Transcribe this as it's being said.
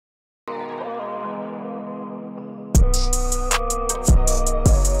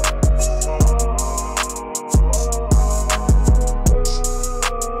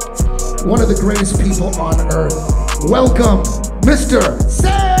one of the greatest people on earth. Welcome, Mr.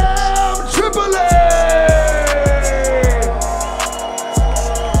 Sam Tripoli!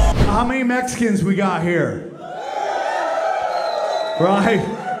 How many Mexicans we got here? Right?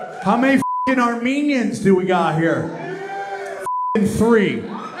 How many f***ing Armenians do we got here? F***ing 3.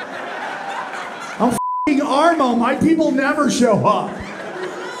 I'm f***ing Armo, my people never show up.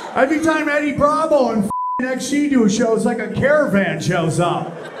 Every time Eddie Bravo and f***ing XG do a show, it's like a caravan shows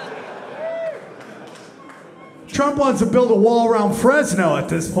up. Trump wants to build a wall around Fresno at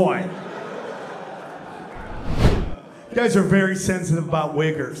this point. You guys are very sensitive about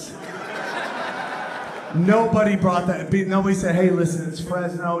wiggers. Nobody brought that. Nobody said, hey, listen, it's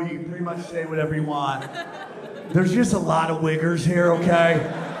Fresno. You can pretty much say whatever you want. There's just a lot of wiggers here, okay?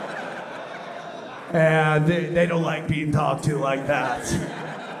 And they don't like being talked to like that.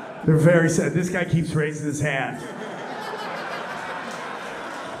 They're very sad. This guy keeps raising his hand.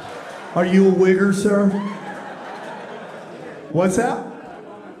 Are you a wigger, sir? What's that?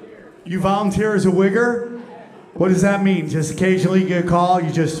 You volunteer as a wigger? What does that mean? Just occasionally you get a call,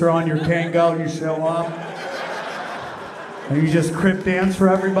 you just throw on your Kango, you show up, and you just crip dance for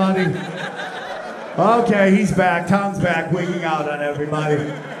everybody? Okay, he's back. Tom's back, wigging out on everybody.